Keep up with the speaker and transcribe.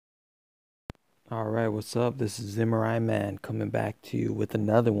All right, what's up? This is MRI Man coming back to you with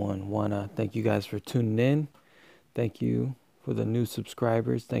another one. Wanna thank you guys for tuning in. Thank you for the new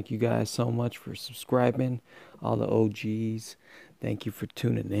subscribers. Thank you guys so much for subscribing. All the OGs. Thank you for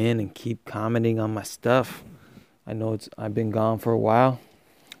tuning in and keep commenting on my stuff. I know I've been gone for a while,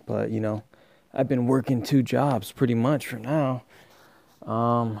 but I've been working two jobs pretty much for now.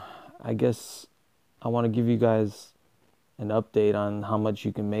 I guess I want to give you guys an update on how much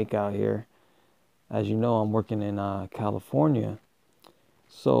you can make out here. As you know, I'm working in California.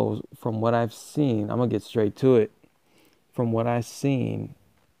 So from what I've seen, I'm going to get straight to it. From what I've seen,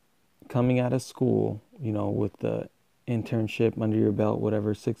 coming out of school, with the internship under your belt,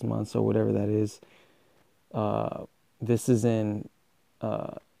 whatever, 6 months or whatever that is, this is in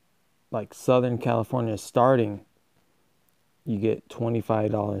like Southern California starting, you get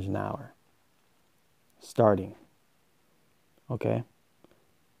 $25 an hour. Starting. Okay?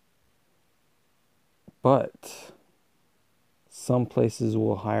 But some places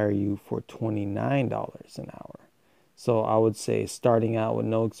will hire you for $29 an hour. So I would say starting out with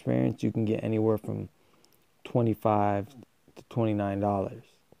no experience, you can get anywhere from $25 to $29.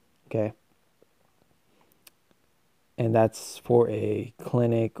 Okay? And that's for a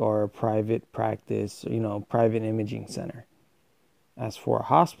clinic or a private practice, private imaging center. As for a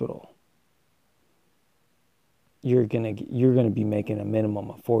hospital, you're gonna be making a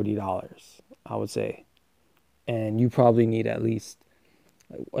minimum of $40, I would say. And you probably need at least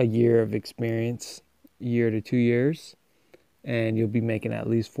a year of experience, year to 2 years, and you'll be making at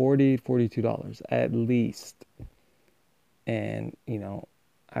least $42 at least. And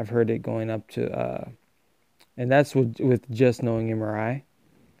I've heard it going up to and that's with just knowing MRI.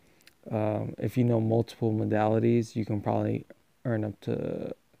 If you know multiple modalities, you can probably earn up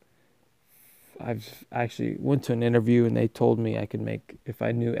to. I've actually went to an interview and they told me I could make, if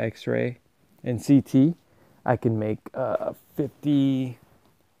I knew X-ray and CT, I could make 50.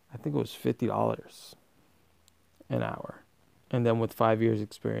 I think it was $50 an hour, and then with 5 years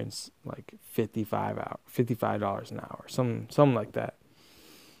experience, like $55 an hour, something like that.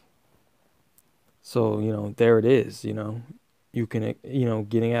 So there it is. You can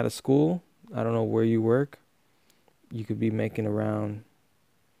getting out of school. I don't know where you work. You could be making around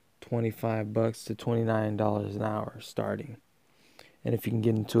 $25 to $29 an hour starting, and if you can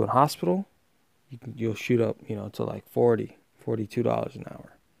get into a hospital, you'll shoot up to like $42 an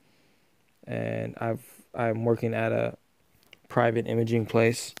hour. And I'm working at a private imaging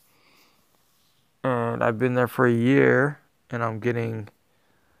place, and I've been there for a year, and I'm getting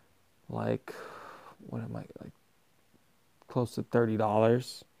like, what am I, like close to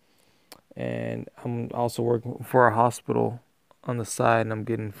 $30. And I'm also working for a hospital on the side, and I'm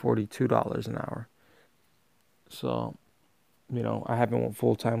getting $42 an hour. So I haven't went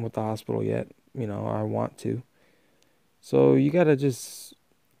full time with the hospital yet. I want to. So you gotta just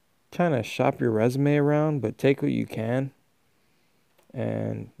kind of shop your resume around, but take what you can,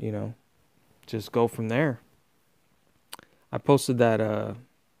 and just go from there. I posted that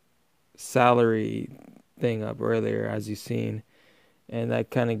salary thing up earlier, as you've seen, and that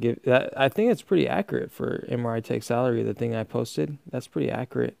kind of give that. I think it's pretty accurate for MRI tech salary. The thing I posted, that's pretty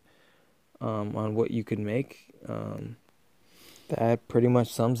accurate on what you could make. That pretty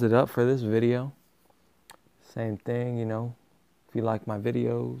much sums it up for this video. Same thing, if you like my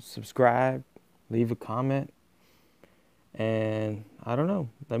videos, subscribe, leave a comment, and I don't know.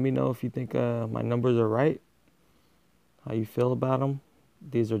 Let me know if you think my numbers are right, how you feel about them.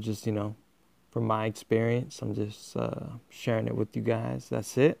 These are just, from my experience. I'm just sharing it with you guys.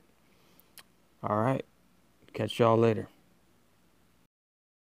 That's it. All right. Catch y'all later.